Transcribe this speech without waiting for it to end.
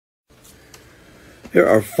Here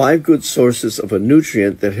are 5 good sources of a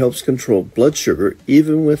nutrient that helps control blood sugar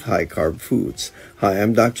even with high-carb foods. Hi,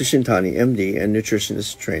 I'm Dr. Shintani, MD, and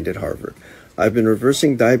nutritionist trained at Harvard. I've been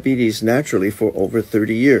reversing diabetes naturally for over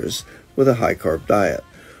 30 years with a high-carb diet.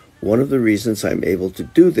 One of the reasons I'm able to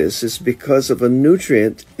do this is because of a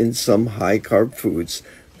nutrient in some high-carb foods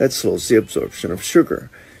that slows the absorption of sugar.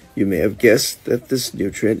 You may have guessed that this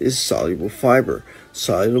nutrient is soluble fiber.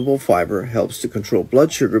 Soluble fiber helps to control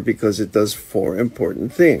blood sugar because it does 4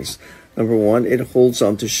 important things. Number 1, it holds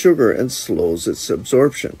onto sugar and slows its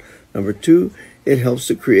absorption. Number 2, it helps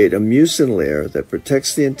to create a mucin layer that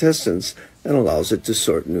protects the intestines and allows it to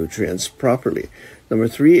sort nutrients properly. Number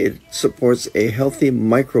 3, it supports a healthy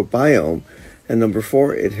microbiome. And number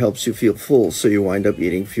 4, it helps you feel full so you wind up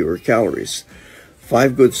eating fewer calories.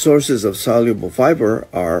 5 good sources of soluble fiber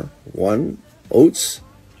are 1, oats,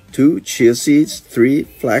 2, chia seeds, 3,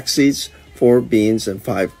 flax seeds, 4, beans, and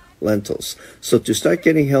 5, lentils. So to start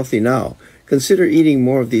getting healthy now, consider eating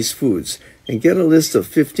more of these foods and get a list of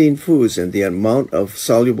 15 foods and the amount of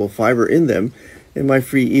soluble fiber in them in my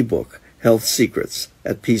free ebook, Health Secrets,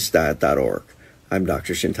 at peacediet.org. I'm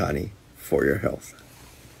Dr. Shintani, for your health.